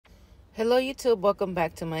Hello YouTube, welcome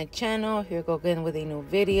back to my channel. Here we go again with a new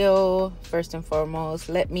video. First and foremost,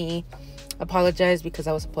 let me apologize because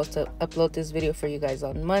I was supposed to upload this video for you guys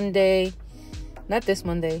on Monday. Not this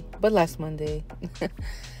Monday, but last Monday.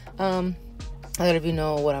 A lot of you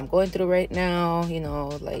know what I'm going through right now,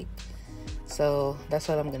 so that's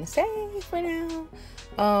what I'm gonna say for now.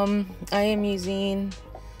 I am using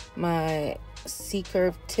my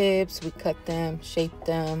C-curve tips. We cut them, shape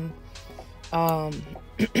them.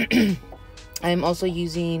 I'm also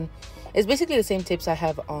using, it's basically the same tips I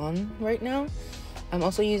have on right now. I'm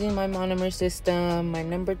also using my monomer system, my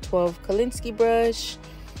number 12 Kolinsky brush.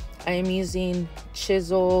 I am using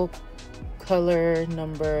chisel color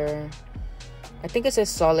number, I think it says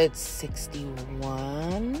solid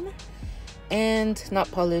 61, and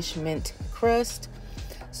Notpolish mint crust.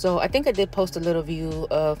 So I think I did post a little view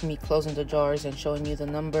of me closing the jars and showing you the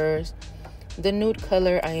numbers. The nude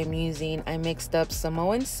color I am using, I mixed up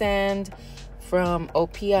Samoan sand from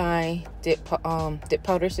OPI dip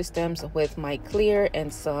powder systems with my clear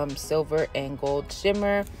and some silver and gold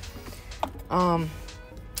shimmer.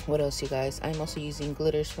 What else, you guys? I'm also using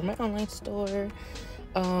glitters from my online store.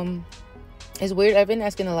 It's weird, I've been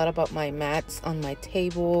asking a lot about my mats on my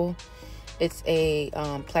table. It's a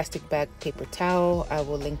plastic bag paper towel. I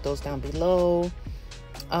will link those down below.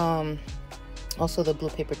 Also the blue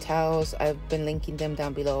paper towels, I've been linking them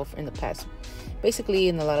down below in the past, basically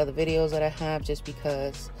in a lot of the videos that I have, just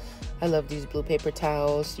because I love these blue paper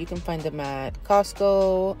towels. You can find them at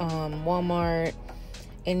Costco, Walmart,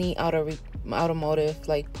 any automotive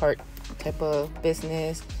like part type of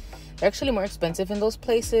business. They're actually more expensive in those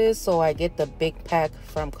places, so I get the big pack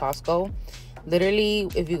from Costco. Literally,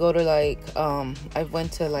 if you go to I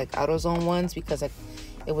went to AutoZone once because it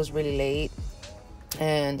was really late,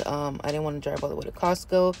 and I didn't want to drive all the way to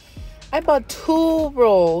Costco. I bought 2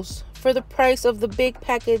 rolls for the price of the big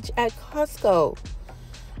package at Costco.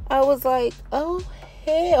 I was like, oh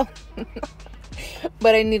hell.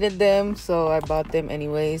 But I needed them, so I bought them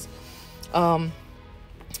anyways. And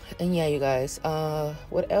yeah, you guys,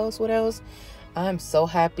 what else? I'm so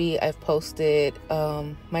happy I've posted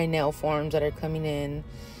my nail forms that are coming in.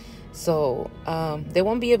 So they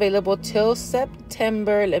won't be available till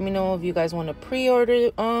September. Let me know if you guys want to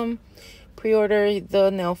pre-order the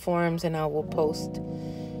nail forms, and I will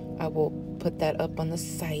put that up on the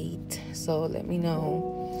site. So let me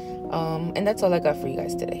know. And that's all I got for you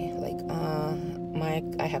guys today.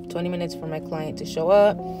 I have 20 minutes for my client to show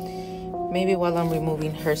up. Maybe while I'm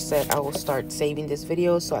removing her set, I will start saving this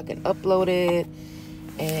video so I can upload it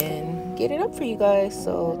and get it up for you guys.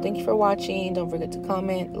 So thank you for watching. Don't forget to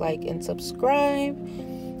comment, like, and subscribe,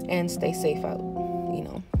 and stay safe out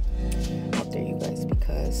there, you guys,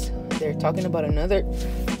 because they're talking about another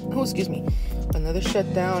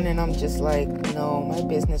shutdown, and I'm just like, no, my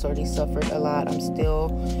business already suffered a lot. I'm still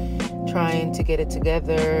trying to get it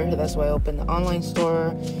together. That's why I opened the online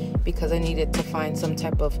store, because I needed to find some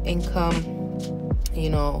type of income,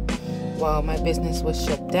 while my business was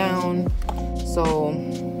shut down. So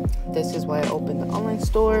this is why I opened the online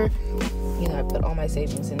store. I put all my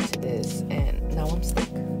savings into this, and now I'm stuck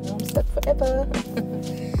forever.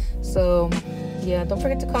 So yeah, don't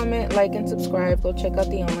forget to comment, like, and subscribe. Go check out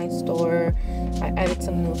the online store. I added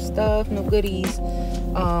some new stuff, new goodies.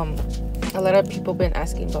 A lot of people been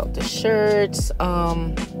asking about the shirts. I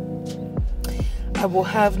will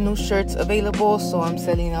have new shirts available, so I'm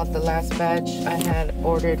selling out the last batch I had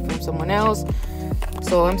ordered from someone else.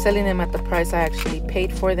 So I'm selling them at the price I actually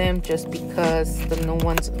paid for them, just because the new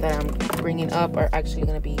ones that I'm bringing up are actually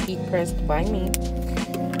going to be heat pressed by me.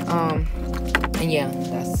 And yeah,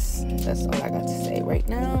 that's all I got to say right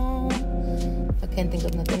now. I can't think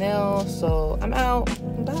of nothing else, so I'm out.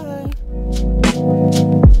 Bye.